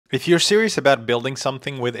If you're serious about building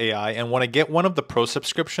something with AI and want to get one of the pro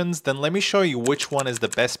subscriptions, then let me show you which one is the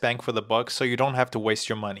best bang for the buck so you don't have to waste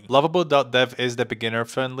your money. Lovable.dev is the beginner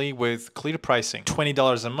friendly with clear pricing.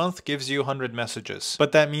 $20 a month gives you 100 messages.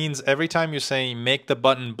 But that means every time you say make the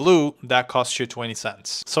button blue, that costs you 20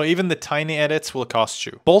 cents. So even the tiny edits will cost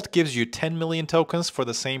you. Bolt gives you 10 million tokens for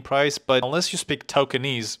the same price, but unless you speak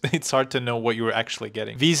Tokenese, it's hard to know what you're actually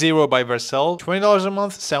getting. V0 by Vercel, $20 a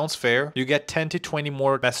month sounds fair. You get 10 to 20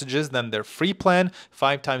 more messages than their free plan,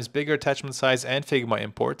 5 times bigger attachment size and Figma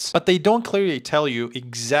imports, but they don't clearly tell you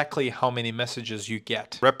exactly how many messages you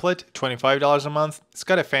get. Replit, $25 a month. It's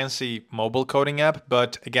got a fancy mobile coding app,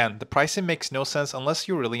 but again, the pricing makes no sense unless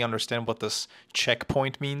you really understand what this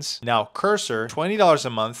checkpoint means. Now, Cursor, $20 a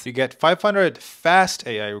month. You get 500 fast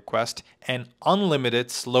AI requests and unlimited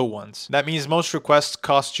slow ones. That means most requests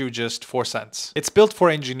cost you just 4 cents. It's built for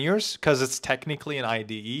engineers because it's technically an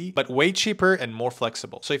IDE, but way cheaper and more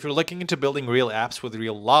flexible. So if you're looking into building real apps with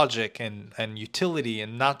real logic and utility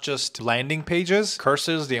and not just landing pages,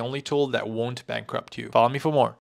 Cursor is the only tool that won't bankrupt you. Follow me for more.